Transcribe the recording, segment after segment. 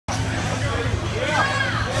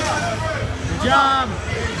job.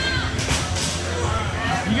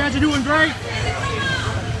 You guys are doing great.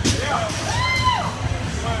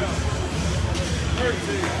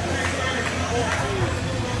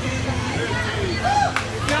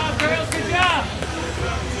 Good job, girls. Good job.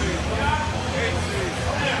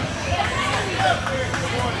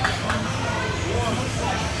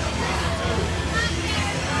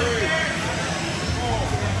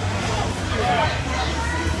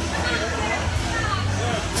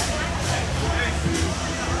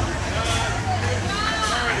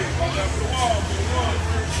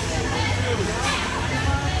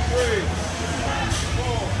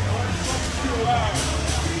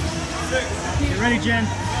 Get ready, Jen.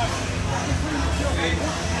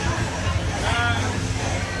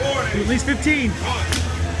 Do at least 15. 1,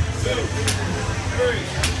 2, 3,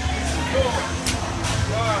 4,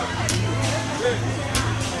 5, 6,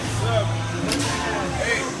 7,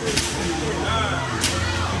 8, 9.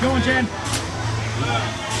 Keep going, Jen. 11,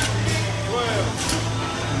 12,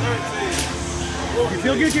 13, 14. You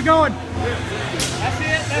feel good? Keep going. 15, That's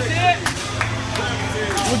it. That's it.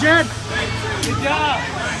 17, Go, Jen. 18, Good job.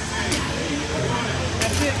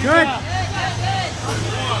 That's it. Good. Job.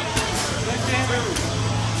 2,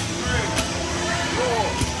 3, 4,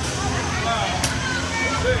 5,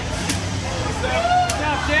 6, 7, Good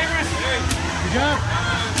job, Cameron. 8, Good job.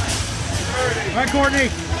 9, 30. All right, Courtney.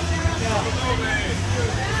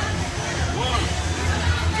 1,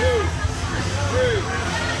 2, 3,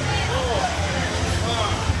 4,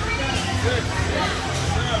 5, 6,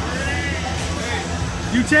 7,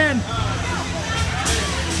 8, You 10. 9,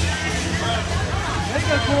 There you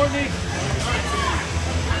go, Courtney.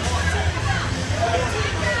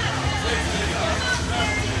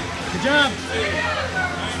 Good job.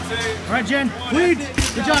 19, All right, Jen. Lead.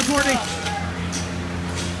 Good job, Courtney. 1,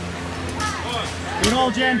 Do it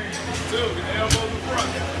all, Jen. 2, get the elbows in front.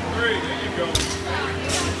 3, there you go. 4,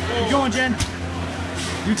 Keep going, Jen.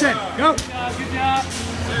 You 10. Go. Good job. Good job.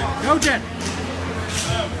 Go, Jen.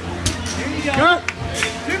 7, There you go. Go.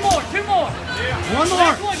 Two more. Two more. One more.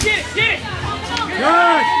 Last one. Get it. Get it.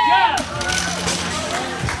 Good. Good job.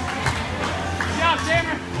 Good job,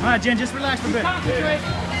 Cameron. All right, Jen, just relax for a bit. Concentrate.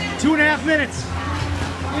 2.5 minutes.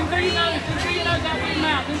 In through your nose. In through your nose, out through your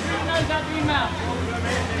mouth. In through your nose, out through your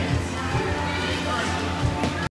mouth.